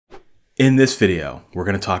In this video, we're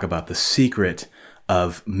going to talk about the secret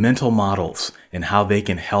of mental models and how they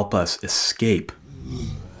can help us escape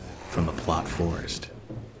from the plot forest.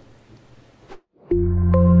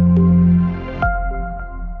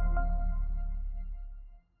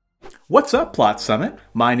 What's up, Plot Summit?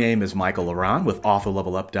 My name is Michael Ronn with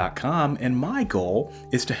authorlevelup.com, and my goal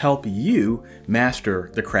is to help you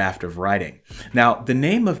master the craft of writing. Now, the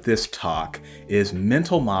name of this talk is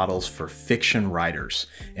Mental Models for Fiction Writers,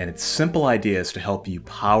 and it's simple ideas to help you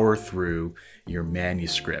power through your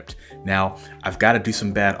manuscript. Now, I've got to do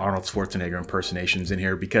some bad Arnold Schwarzenegger impersonations in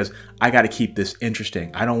here because I got to keep this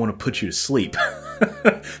interesting. I don't want to put you to sleep.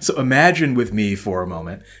 So imagine with me for a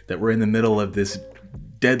moment that we're in the middle of this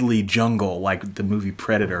deadly jungle like the movie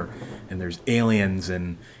Predator, and there's aliens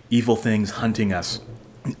and evil things hunting us.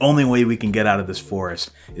 The only way we can get out of this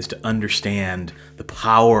forest is to understand the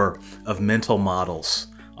power of mental models.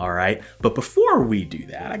 All right, but before we do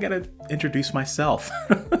that, I gotta introduce myself.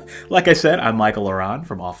 Like I said, I'm Michael Ronn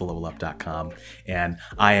from authorlevelup.com, and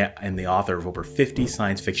I am the author of over 50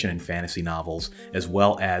 science fiction and fantasy novels, as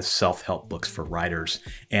well as self-help books for writers.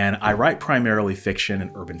 And I write primarily fiction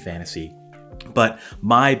and urban fantasy. But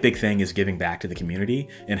my big thing is giving back to the community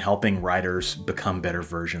and helping writers become better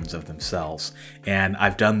versions of themselves. And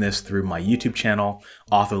I've done this through my YouTube channel,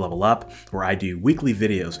 Author Level Up, where I do weekly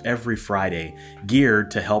videos every Friday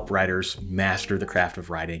geared to help writers master the craft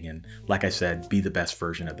of writing and, like I said, be the best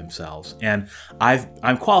version of themselves. And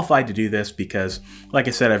I'm qualified to do this because, like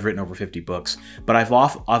I said, I've written over 50 books, but I've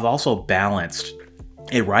also balanced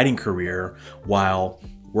a writing career while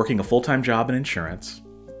working a full-time job in insurance,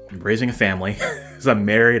 raising a family, because I'm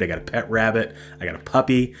married, I got a pet rabbit, I got a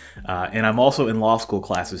puppy, and I'm also in law school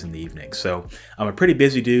classes in the evening. So I'm a pretty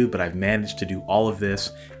busy dude, but I've managed to do all of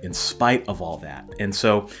this in spite of all that. And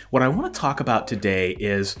so what I want to talk about today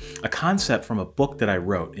is a concept from a book that I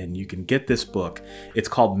wrote, and you can get this book. It's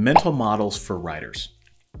called Mental Models for Writers.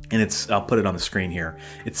 And I'll put it on the screen here.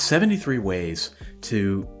 It's 73 ways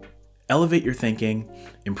to elevate your thinking,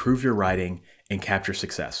 improve your writing, and capture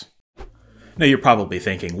success. Now, you're probably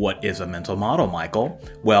thinking, what is a mental model, Michael?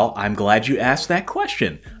 Well, I'm glad you asked that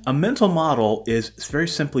question. A mental model is, very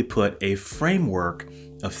simply put, a framework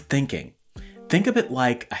of thinking. Think of it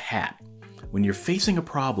like a hat. When you're facing a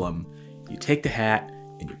problem, you take the hat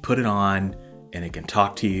and you put it on, and it can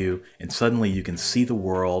talk to you, and suddenly you can see the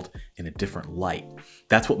world in a different light.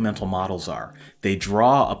 That's what mental models are. They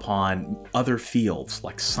draw upon other fields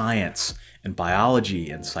like science and biology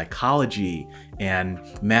and psychology and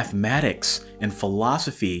mathematics and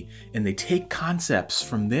philosophy, and they take concepts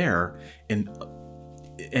from there and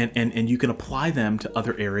you can apply them to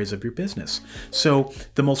other areas of your business. So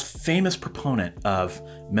the most famous proponent of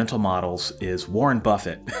mental models is Warren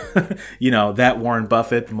Buffett. You know, that Warren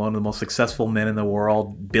Buffett, one of the most successful men in the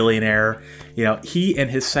world, billionaire. You know, he and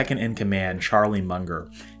his second in command, Charlie Munger,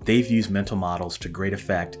 they've used mental models to great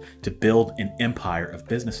effect to build an empire of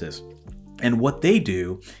businesses. And what they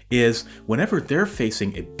do is whenever they're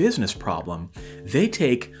facing a business problem, they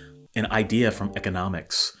take an idea from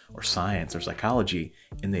economics or science or psychology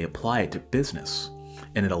and they apply it to business.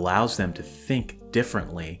 And it allows them to think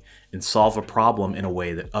differently and solve a problem in a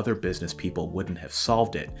way that other business people wouldn't have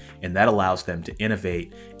solved it. And that allows them to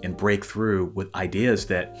innovate and break through with ideas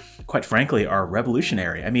that, quite frankly, are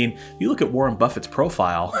revolutionary. I mean, you look at Warren Buffett's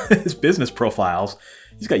profile, his business profiles,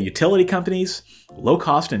 he's got utility companies,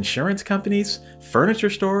 low-cost insurance companies, furniture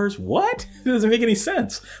stores. What? It doesn't make any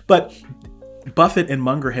sense. But Buffett and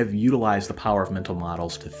Munger have utilized the power of mental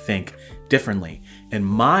models to think differently. And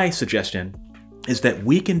my suggestion is that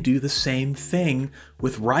we can do the same thing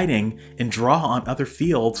with writing and draw on other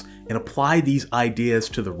fields and apply these ideas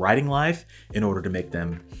to the writing life in order to make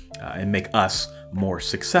them and make us more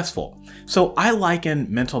successful. So I liken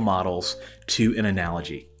mental models to an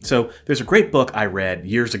analogy. So there's a great book I read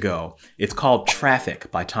years ago. It's called Traffic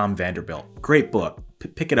by Tom Vanderbilt. Great book.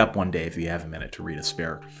 Pick it up one day if you have a minute to read a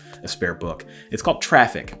spare book. It's called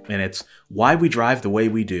Traffic, and it's why we drive the way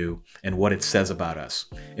we do and what it says about us.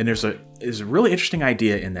 And there's a really interesting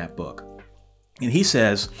idea in that book. And he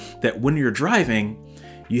says that when you're driving,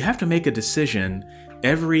 you have to make a decision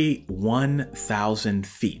every 1,000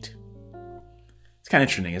 feet. It's kind of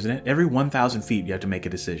interesting, isn't it? Every 1,000 feet, you have to make a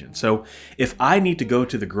decision. So if I need to go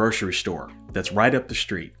to the grocery store that's right up the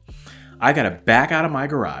street, I got to back out of my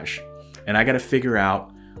garage and I got to figure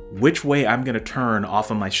out which way I'm going to turn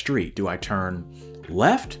off of my street. Do I turn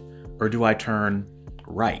left or do I turn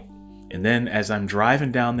right? And then as I'm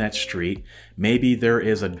driving down that street, maybe there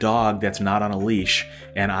is a dog that's not on a leash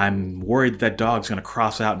and I'm worried that dog's going to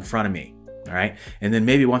cross out in front of me. All right. And then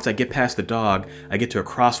maybe once I get past the dog, I get to a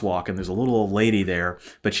crosswalk and there's a little old lady there,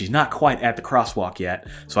 but she's not quite at the crosswalk yet.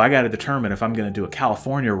 So I got to determine if I'm going to do a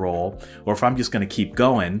California roll or if I'm just going to keep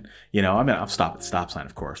going. You know, I mean, I'll stop at the stop sign,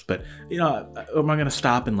 of course, but you know, am I going to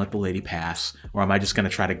stop and let the lady pass, or am I just going to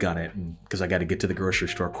try to gun it because I got to get to the grocery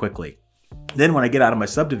store quickly? Then when I get out of my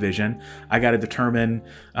subdivision, I got to determine,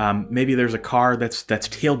 maybe there's a car that's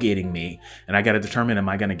tailgating me, and I got to determine, am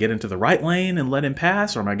I going to get into the right lane and let him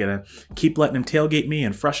pass, or am I going to keep letting him tailgate me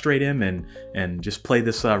and frustrate him and just play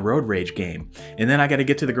this road rage game? And then I got to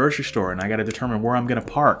get to the grocery store, and I got to determine where I'm going to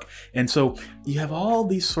park. And so you have all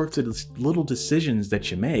these sorts of little decisions that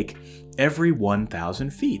you make every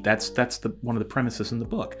 1,000 feet. That's one of the premises in the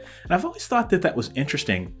book. And I've always thought that was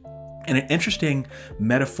interesting, and an interesting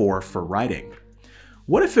metaphor for writing.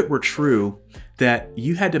 What if it were true that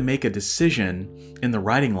you had to make a decision in the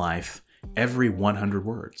writing life every 100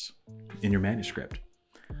 words in your manuscript?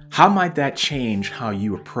 How might that change how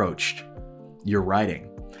you approached your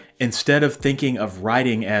writing? Instead of thinking of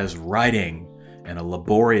writing as writing and a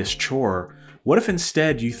laborious chore, what if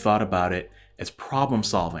instead you thought about it as problem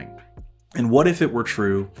solving? And what if it were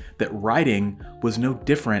true that writing was no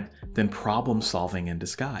different than problem solving in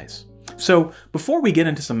disguise? So before we get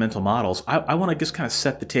into some mental models, I want to just kind of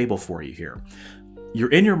set the table for you here.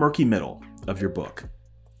 You're in your murky middle of your book.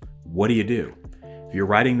 What do you do?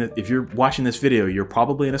 If you're watching this video, you're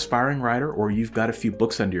probably an aspiring writer or you've got a few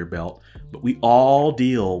books under your belt, but we all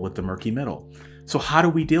deal with the murky middle. So how do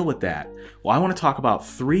we deal with that? Well, I want to talk about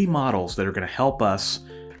 3 models that are going to help us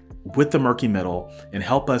with the murky middle and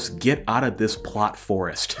help us get out of this plot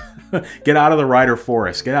forest, get out of the writer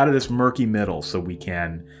forest, get out of this murky middle so we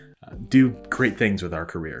can do great things with our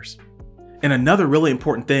careers. And another really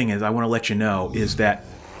important thing is I want to let you know is that,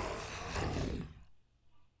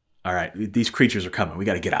 all right, these creatures are coming. We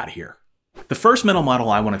got to get out of here. The first mental model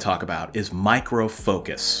I want to talk about is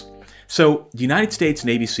micro-focus. So the United States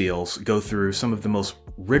Navy SEALs go through some of the most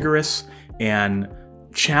rigorous and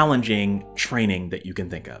challenging training that you can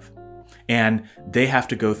think of. And they have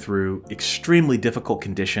to go through extremely difficult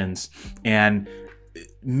conditions, and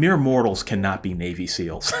mere mortals cannot be Navy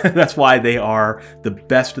SEALs. That's why they are the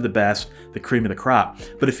best of the best, the cream of the crop.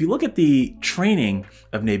 But if you look at the training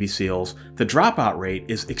of Navy SEALs, the dropout rate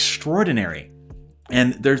is extraordinary.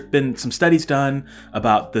 And there's been some studies done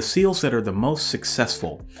about the SEALs that are the most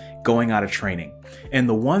successful going out of training. And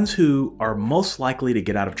the ones who are most likely to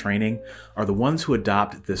get out of training are the ones who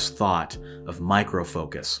adopt this thought of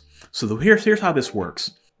micro-focus. So here's how this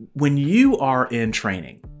works. When you are in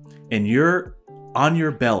training and you're on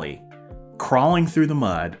your belly, crawling through the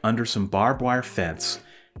mud under some barbed wire fence,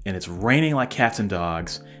 and it's raining like cats and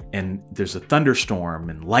dogs, and there's a thunderstorm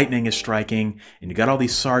and lightning is striking, and you got all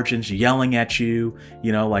these sergeants yelling at you,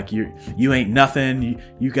 you know, like you ain't nothing,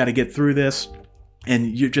 you got to get through this,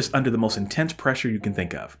 and you're just under the most intense pressure you can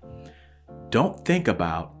think of. Don't think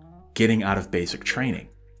about getting out of basic training.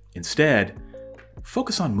 Instead,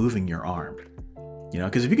 focus on moving your arm. You know,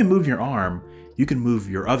 because if you can move your arm, you can move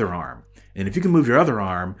your other arm. And if you can move your other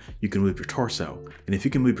arm, you can move your torso. And if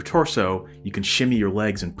you can move your torso, you can shimmy your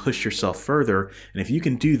legs and push yourself further. And if you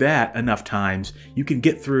can do that enough times, you can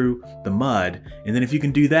get through the mud. And then if you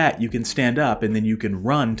can do that, you can stand up and then you can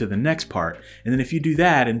run to the next part. And then if you do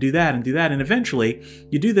that and do that and do that, and eventually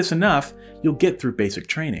you do this enough, you'll get through basic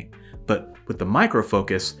training. But with the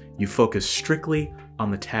micro-focus, you focus strictly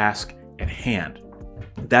on the task at hand.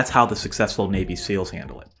 That's how the successful Navy SEALs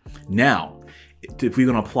handle it. Now, if we're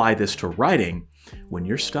going to apply this to writing, when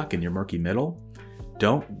you're stuck in your murky middle,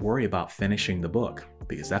 don't worry about finishing the book,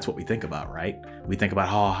 because that's what we think about, right? We think about,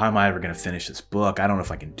 oh, how am I ever going to finish this book? I don't know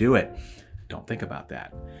if I can do it. Don't think about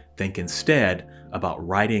that. Think instead about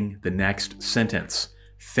writing the next sentence,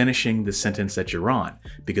 finishing the sentence that you're on.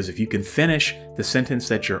 Because if you can finish the sentence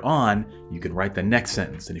that you're on, you can write the next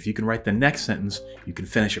sentence. And if you can write the next sentence, you can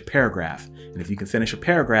finish a paragraph. And if you can finish a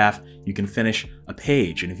paragraph, you can finish a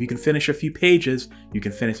page. And if you can finish a few pages, you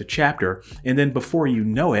can finish a chapter. And then before you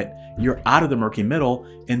know it, you're out of the murky middle,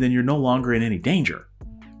 and then you're no longer in any danger.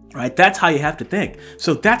 Right? That's how you have to think.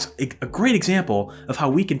 So that's a great example of how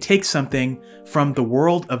we can take something from the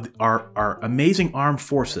world of our amazing armed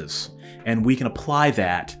forces, and we can apply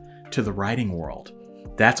that to the writing world.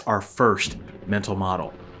 That's our first mental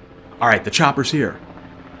model. All right, the chopper's here.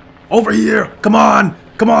 Over here! Come on!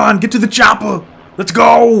 Come on! Get to the chopper! Let's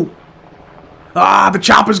go! Ah, the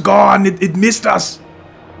chopper's gone! It missed us!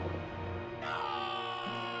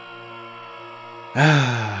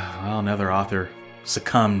 Well, another author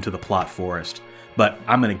succumbed to the plot forest. But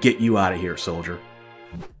I'm going to get you out of here, soldier.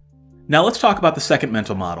 Now let's talk about the second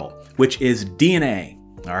mental model, which is DNA.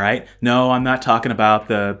 All right. No, I'm not talking about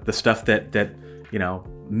the stuff that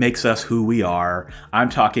makes us who we are. I'm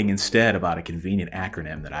talking instead about a convenient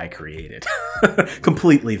acronym that I created.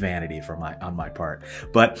 Completely vanity on my part.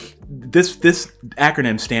 But this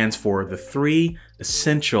acronym stands for the 3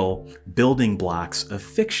 essential building blocks of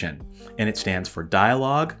fiction, and it stands for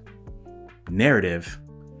dialogue, narrative,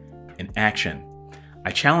 and action.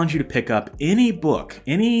 I challenge you to pick up any book,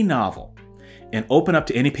 any novel, and open up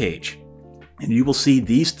to any page, and you will see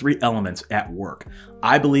these 3 elements at work.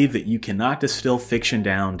 I believe that you cannot distill fiction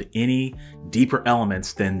down to any deeper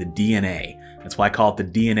elements than the DNA. That's why I call it the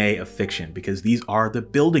DNA of fiction, because these are the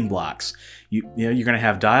building blocks. You're going to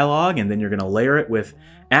have dialogue, and then you're going to layer it with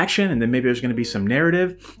action, and then maybe there's going to be some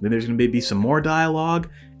narrative, then there's going to be some more dialogue,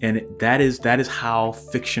 and that is how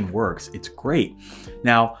fiction works. It's great.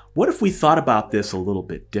 Now, what if we thought about this a little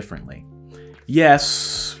bit differently?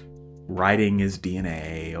 Yes, writing is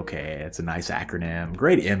DNA. Okay, it's a nice acronym.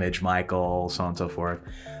 Great image, Michael, so on and so forth.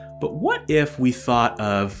 But what if we thought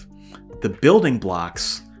of the building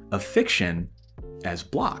blocks of fiction as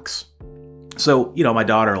blocks? So, my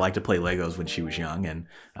daughter liked to play Legos when she was young, and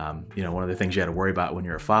one of the things you had to worry about when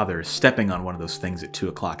you're a father is stepping on one of those things at 2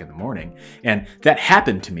 o'clock in the morning. And that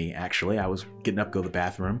happened to me, actually. I was getting up to go to the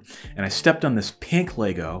bathroom, and I stepped on this pink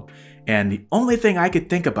Lego, and the only thing I could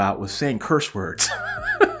think about was saying curse words.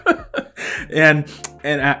 And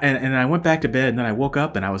I went back to bed, and then I woke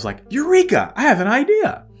up, and I was like, Eureka! I have an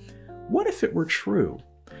idea. What if it were true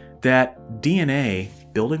that DNA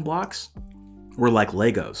building blocks were like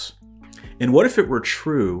Legos? And what if it were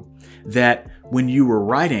true that when you were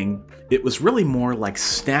writing, it was really more like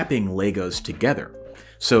snapping Legos together?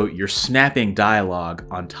 So you're snapping dialogue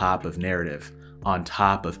on top of narrative, on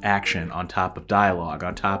top of action, on top of dialogue,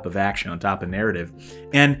 on top of action, on top of narrative.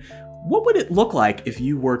 And what would it look like if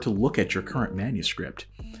you were to look at your current manuscript?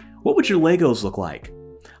 What would your Legos look like?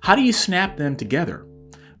 How do you snap them together?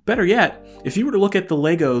 Better yet, if you were to look at the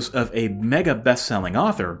Legos of a mega best-selling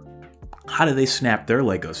author, how do they snap their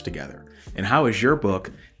Legos together? And how is your book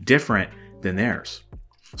different than theirs?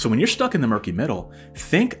 So when you're stuck in the murky middle,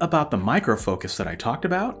 think about the micro-focus that I talked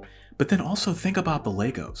about, but then also think about the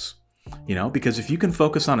Legos. Because if you can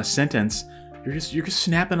focus on a sentence, you're just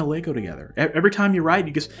snapping a Lego together. Every time you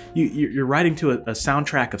write, you're writing to a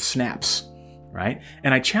soundtrack of snaps, right?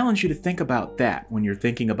 And I challenge you to think about that when you're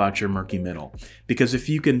thinking about your murky middle. Because if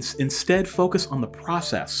you can instead focus on the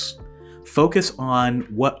process, focus on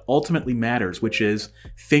what ultimately matters, which is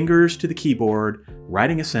fingers to the keyboard,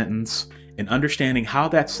 writing a sentence, and understanding how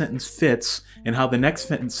that sentence fits and how the next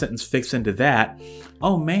sentence fits into that,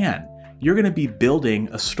 oh man, you're going to be building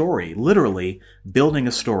a story, literally building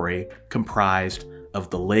a story comprised of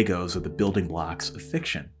the Legos, of the building blocks of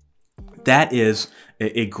fiction. That is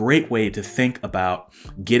a great way to think about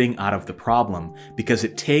getting out of the problem, because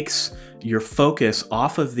it takes your focus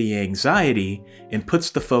off of the anxiety and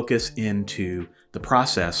puts the focus into the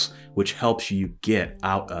process, which helps you get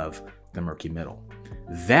out of the murky middle.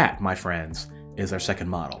 That, my friends, is our second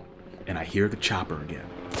model. And I hear the chopper again.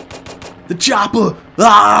 The chopper!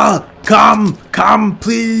 Ah! Come,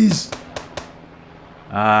 please!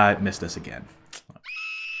 It missed us again.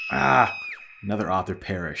 Another author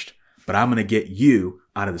perished. But I'm going to get you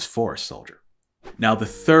out of this forest, soldier. Now, the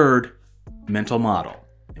third mental model,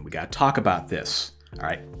 and we got to talk about this. All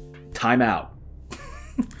right, time out.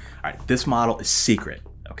 All right, this model is secret,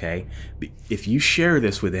 okay? If you share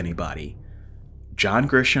this with anybody, John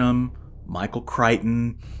Grisham, Michael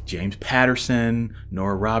Crichton, James Patterson,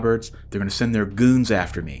 Nora Roberts, they're going to send their goons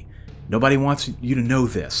after me. Nobody wants you to know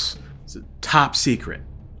this. It's a top secret,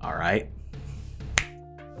 all right?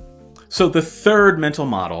 So the third mental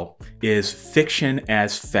model is fiction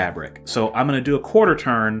as fabric. So I'm going to do a quarter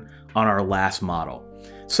turn on our last model.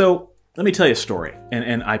 So let me tell you a story,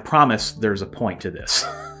 and I promise there's a point to this.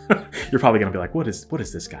 You're probably going to be like, what is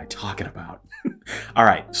this guy talking about? All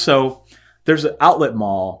right, so there's an outlet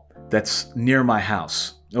mall that's near my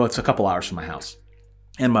house. Oh, it's a couple hours from my house.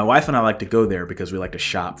 And my wife and I like to go there because we like to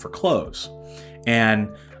shop for clothes. And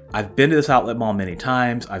I've been to this outlet mall many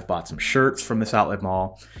times. I've bought some shirts from this outlet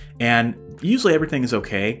mall. And usually everything is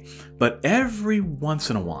okay. But every once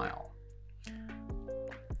in a while,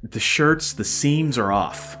 the shirts, the seams are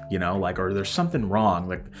off, or there's something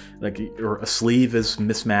wrong, or a sleeve is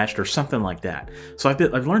mismatched or something like that. So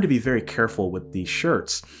I've learned to be very careful with these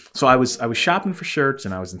shirts. So I was shopping for shirts,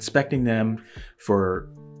 and I was inspecting them for,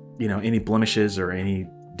 any blemishes or any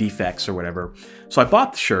defects or whatever. So I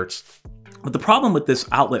bought the shirts, but the problem with this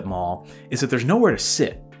outlet mall is that there's nowhere to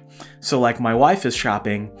sit. So my wife is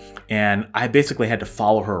shopping, and I basically had to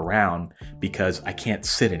follow her around because I can't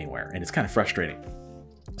sit anywhere, and it's kind of frustrating.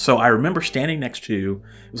 So I remember standing next to,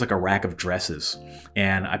 it was like a rack of dresses,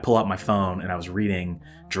 and I pull out my phone and I was reading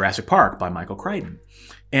Jurassic Park by Michael Crichton.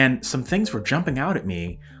 And some things were jumping out at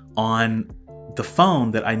me on the phone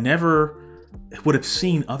that I never would have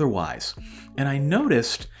seen otherwise. And I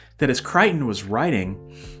noticed that as Crichton was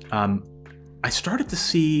writing, I started to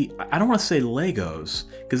see, I don't want to say Legos,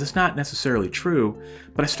 because it's not necessarily true,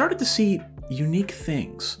 but I started to see unique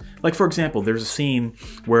things. Like, for example, there's a scene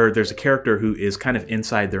where there's a character who is kind of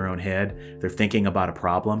inside their own head. They're thinking about a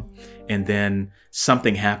problem, and then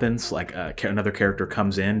something happens, like another character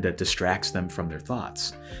comes in that distracts them from their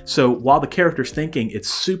thoughts. So while the character's thinking, it's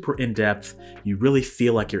super in-depth. You really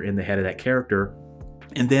feel like you're in the head of that character.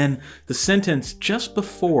 And then the sentence just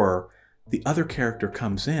before the other character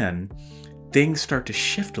comes in, things start to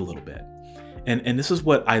shift a little bit. And this is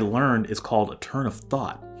what I learned is called a turn of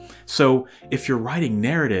thought. So if you're writing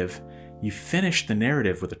narrative, you finish the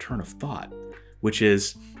narrative with a turn of thought, which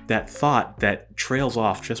is that thought that trails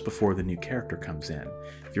off just before the new character comes in.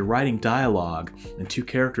 If you're writing dialogue and two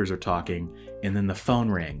characters are talking and then the phone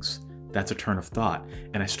rings, that's a turn of thought.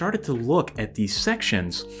 And I started to look at these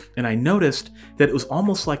sections and I noticed that it was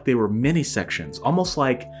almost like they were mini sections, almost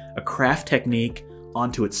like a craft technique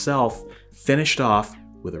onto itself, finished off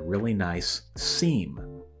with a really nice seam.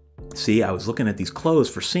 See, I was looking at these clothes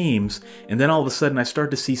for seams, and then all of a sudden I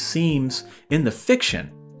started to see seams in the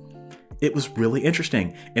fiction. It was really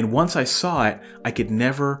interesting. And once I saw it, I could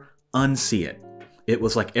never unsee it. It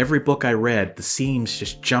was like every book I read, the seams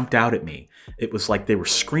just jumped out at me. It was like they were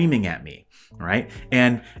screaming at me, right?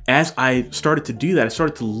 And as I started to do that, I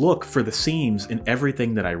started to look for the seams in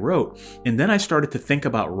everything that I wrote. And then I started to think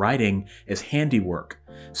about writing as handiwork.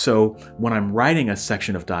 So when I'm writing a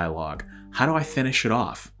section of dialogue, how do I finish it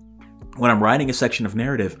off? When I'm writing a section of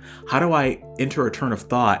narrative, how do I enter a turn of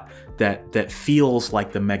thought that feels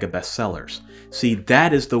like the mega bestsellers? See,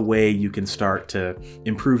 that is the way you can start to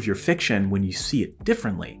improve your fiction when you see it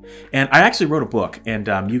differently. And I actually wrote a book, and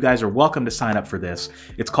you guys are welcome to sign up for this.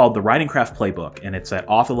 It's called The Writing Craft Playbook, and it's at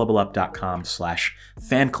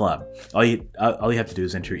authorlevelup.com/fanclub. All you have to do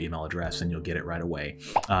is enter your email address, and you'll get it right away.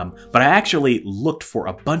 But I actually looked for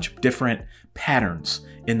a bunch of different patterns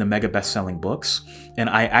in the mega best-selling books, and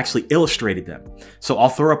I actually illustrated them. So I'll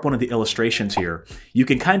throw up one of the illustrations here. You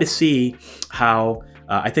can kind of see how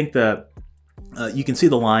I think you can see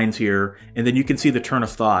the lines here, and then you can see the turn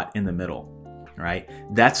of thought in the middle, right?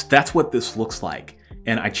 That's what this looks like.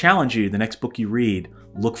 And I challenge you, the next book you read,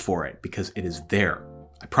 look for it, because it is there.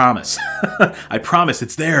 I promise. I promise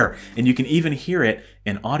it's there. And you can even hear it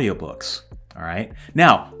in audiobooks. All right.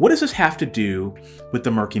 Now, what does this have to do with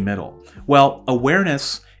the murky middle? Well,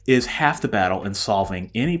 awareness is half the battle in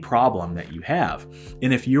solving any problem that you have.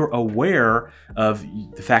 And if you're aware of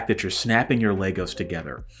the fact that you're snapping your Legos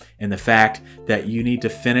together, and the fact that you need to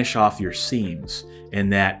finish off your seams,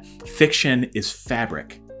 and that fiction is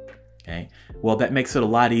fabric, okay, well, that makes it a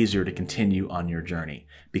lot easier to continue on your journey,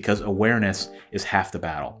 because awareness is half the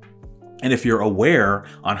battle. And if you're aware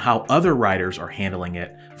on how other writers are handling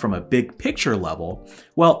it from a big picture level,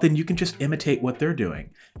 well, then you can just imitate what they're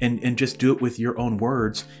doing and just do it with your own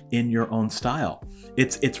words in your own style.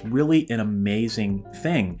 It's really an amazing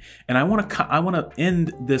thing. And I want to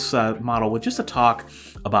end this model with just a talk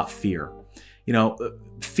about fear. You know,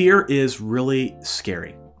 fear is really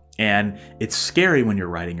scary. And it's scary when you're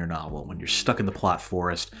writing your novel, when you're stuck in the plot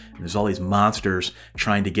forest and there's all these monsters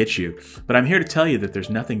trying to get you. But I'm here to tell you that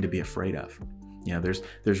there's nothing to be afraid of. You know,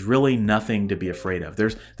 there's really nothing to be afraid of.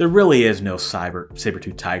 There really is no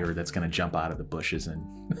saber-toothed tiger that's going to jump out of the bushes and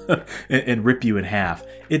and rip you in half.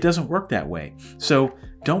 It doesn't work that way. So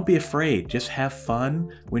don't be afraid. Just have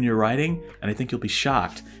fun when you're writing, and I think you'll be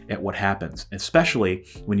shocked at what happens, especially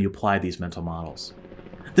when you apply these mental models.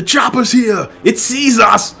 The chopper's here! It sees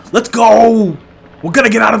us! Let's go! We're gonna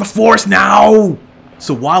get out of the forest now!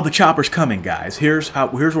 So while the chopper's coming, guys, here's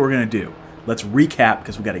what we're gonna do. Let's recap,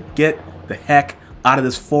 because we gotta get the heck out of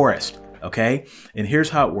this forest, okay? And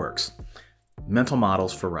here's how it works. Mental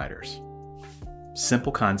models for writers.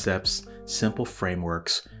 Simple concepts, simple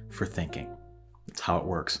frameworks for thinking. That's how it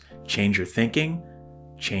works. Change your thinking,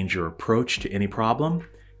 change your approach to any problem,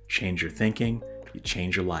 change your thinking, you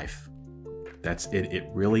change your life. That's it. It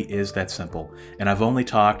really is that simple. And I've only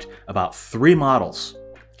talked about 3 models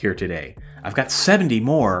here today. I've got 70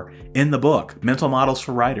 more in the book, Mental Models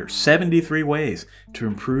for Writers, 73 ways to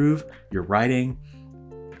improve your writing,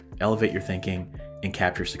 elevate your thinking, and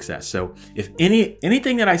capture success. So if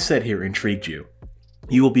anything that I said here intrigued you,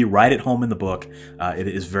 you will be right at home in the book. It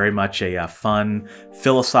is very much a fun,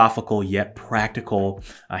 philosophical, yet practical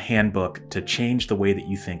handbook to change the way that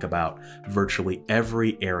you think about virtually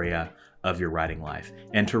every area of your writing life.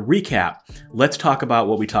 And to recap, let's talk about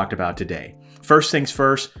what we talked about today. First things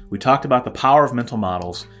first, we talked about the power of mental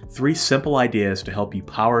models, 3 simple ideas to help you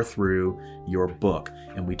power through your book.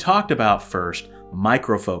 And we talked about first,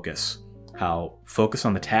 microfocus, how focus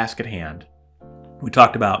on the task at hand. We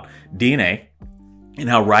talked about DNA, and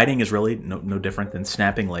how writing is really no different than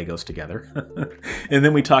snapping Legos together. And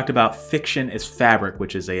then we talked about fiction as fabric,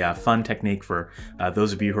 which is a fun technique for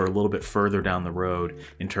those of you who are a little bit further down the road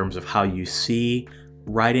in terms of how you see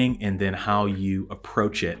writing and then how you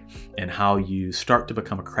approach it and how you start to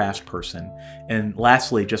become a craftsperson. And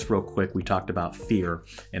lastly, just real quick, we talked about fear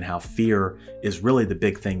and how fear is really the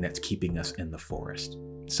big thing that's keeping us in the forest.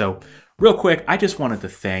 So real quick, I just wanted to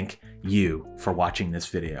thank you for watching this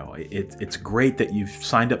video. It's great that you've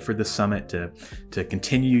signed up for this summit to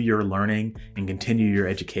continue your learning and continue your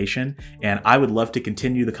education. And I would love to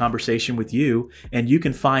continue the conversation with you. And you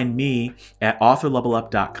can find me at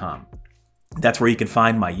authorlevelup.com. That's where you can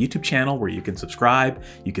find my YouTube channel, where you can subscribe.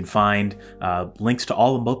 You can find links to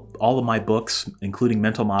all of my books, including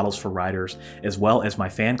Mental Models for Writers, as well as my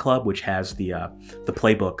fan club, which has the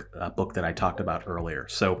playbook book that I talked about earlier.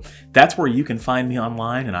 So that's where you can find me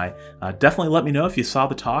online. And I definitely let me know if you saw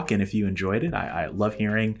the talk and if you enjoyed it. I love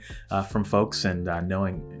hearing from folks and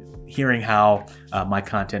hearing how my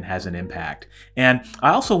content has an impact. And I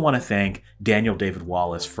also want to thank Daniel David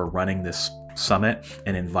Wallace for running this summit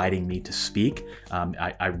and inviting me to speak.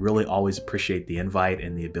 I really always appreciate the invite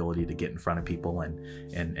and the ability to get in front of people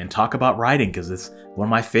and talk about writing, because it's one of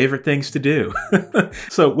my favorite things to do.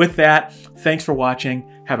 So with that, thanks for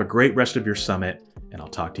watching. Have a great rest of your summit, and I'll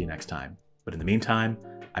talk to you next time. But in the meantime,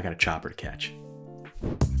 I got a chopper to catch.